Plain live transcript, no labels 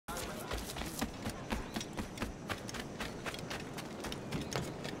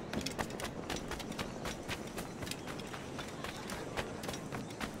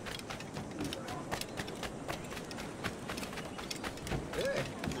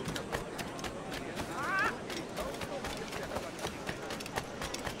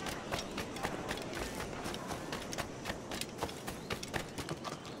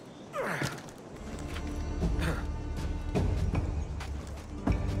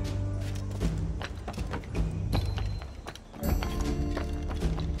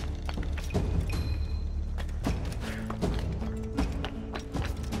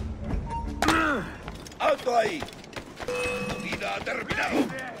¡Quieto ahí! ¡Tu vida ha terminado!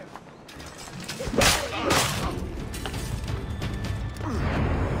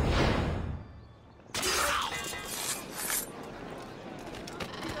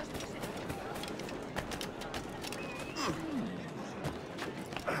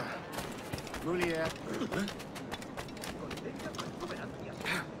 Julia.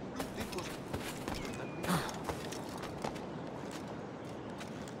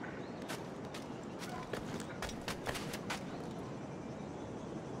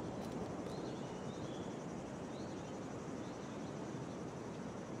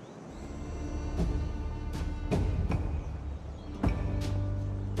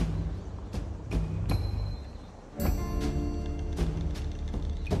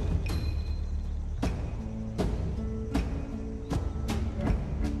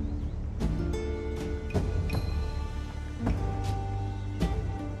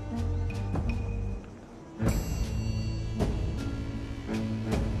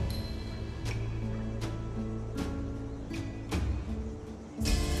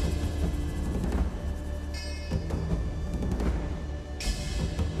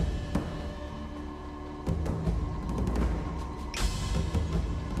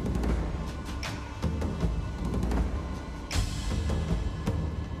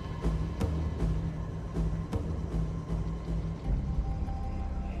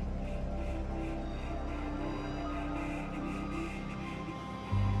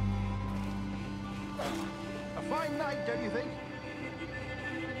 Fine night, don't you think?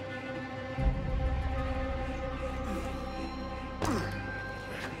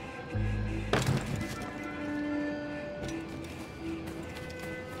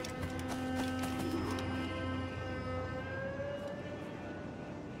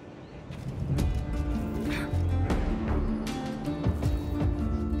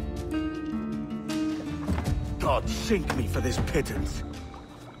 God sink me for this pittance.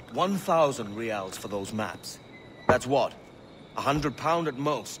 1,000 reals for those maps. That's what? £100 at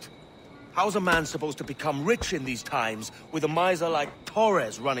most. How's a man supposed to become rich in these times with a miser like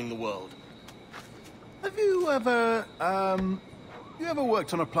Torres running the world? Have you ever,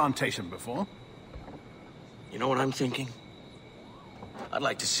 worked on a plantation before? You know what I'm thinking? I'd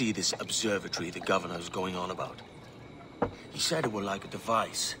like to see this observatory the governor's going on about. He said it were like a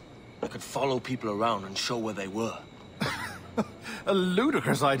device that could follow people around and show where they were. A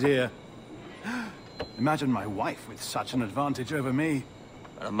ludicrous idea. Imagine my wife with such an advantage over me.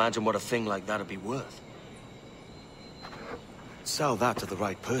 And imagine what a thing like that'd be worth. Sell that to the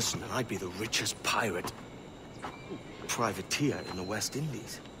right person and I'd be the richest pirate, privateer in the West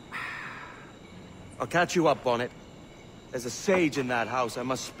Indies. I'll catch you up, Bonnet. There's a sage in that house I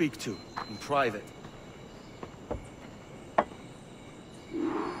must speak to, in private.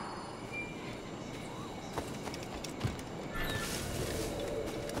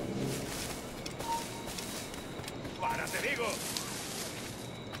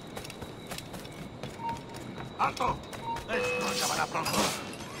 ¡Alto! Esto acabará pronto.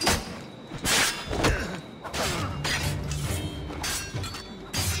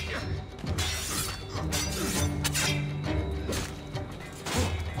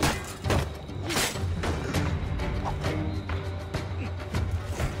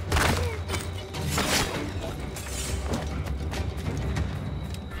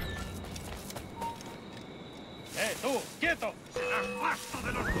 ¡Tú! ¡Quieto! ¡Serás pasto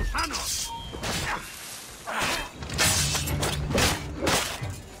de los gusanos!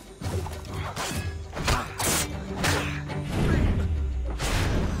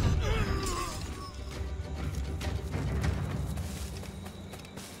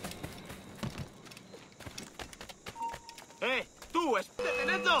 ¡Tú!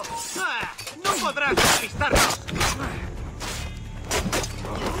 ¡Detenedlo! ¡No podrás conquistarnos!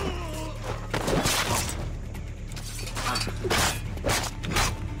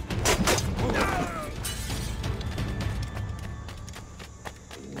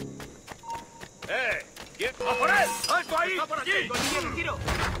 ¡A por él! ¡Alto ahí! ¡Está por aquí! ¡Con tiro!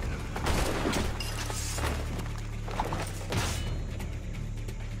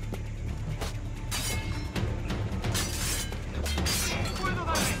 ¡Puedo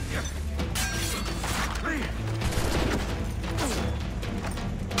darle!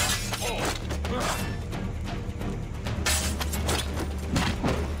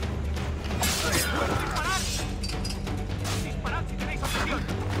 ¡Disparad! ¡Disparad si tenéis opción!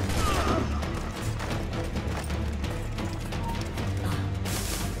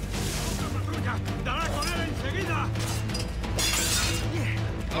 ¡Dará con él enseguida!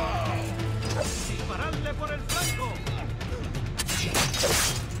 ¡Disparadle por el flanco!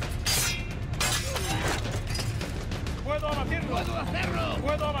 hacerlo!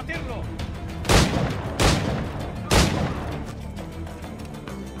 ¡Puedo abatirlo!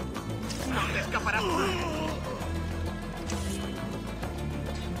 ¡No te escaparás!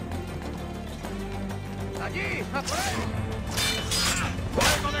 ¡Allí! ¡A por él!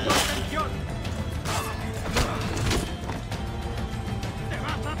 ¡Fuego de contención! ¡Te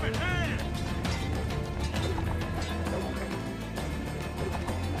vas a perder!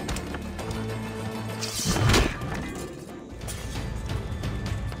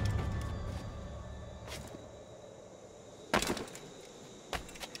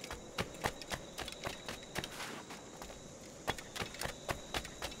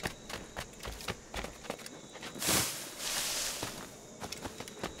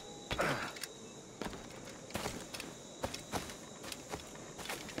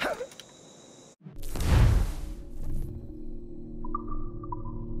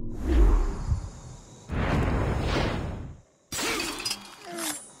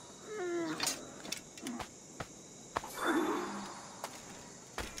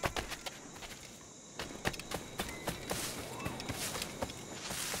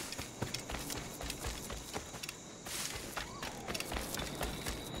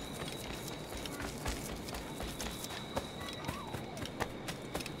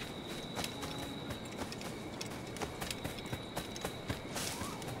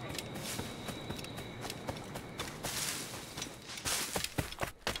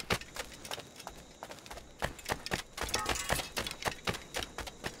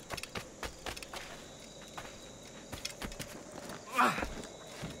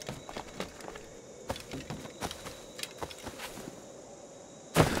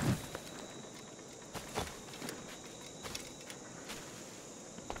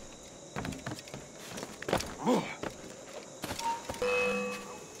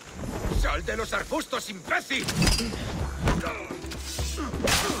 ¡Sal de los arbustos, imbécil!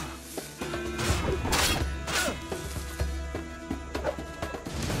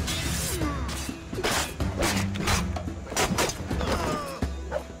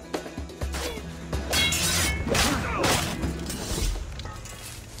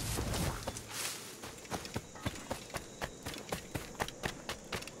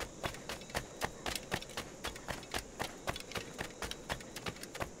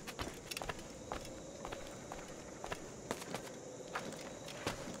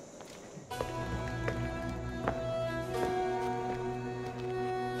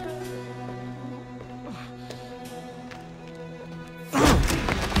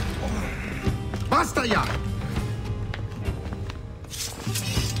 ¡Basta ya!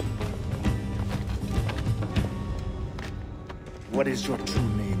 What is your true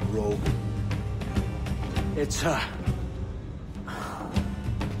name, rogue? It's,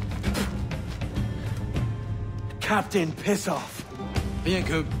 Captain Pissoff. Bien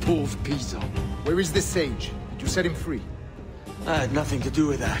que pauvre paysan. Where is the sage? Did you set him free? I had nothing to do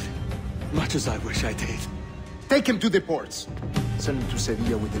with that. Much as I wish I did. Take him to the ports. Send him to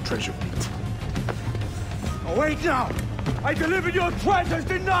Sevilla with the treasure fleet. Oh, wait now! I delivered your treasures,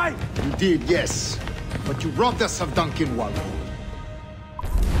 didn't I? You did, yes. But you robbed us of Duncan Wallow.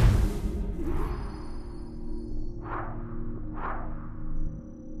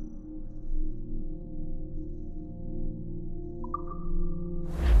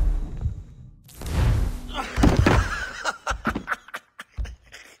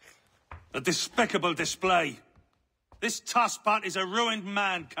 A despicable display. This tosspot is a ruined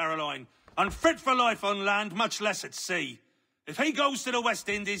man, Caroline. Unfit for life on land, much less at sea. If he goes to the West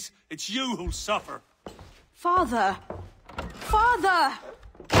Indies, it's you who'll suffer. Father! Father!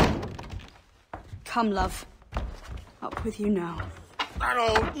 Come, love. Up with you now. That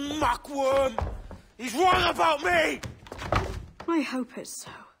old muckworm! He's wrong about me! I hope it's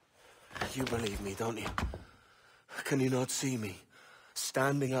so. You believe me, don't you? Can you not see me?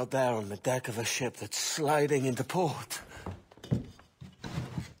 Standing out there on the deck of a ship that's sliding into port.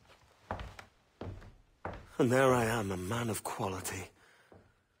 And there I am, a man of quality.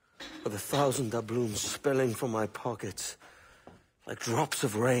 With 1,000 doubloons spilling from my pockets. Like drops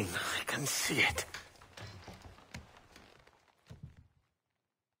of rain. I can see it.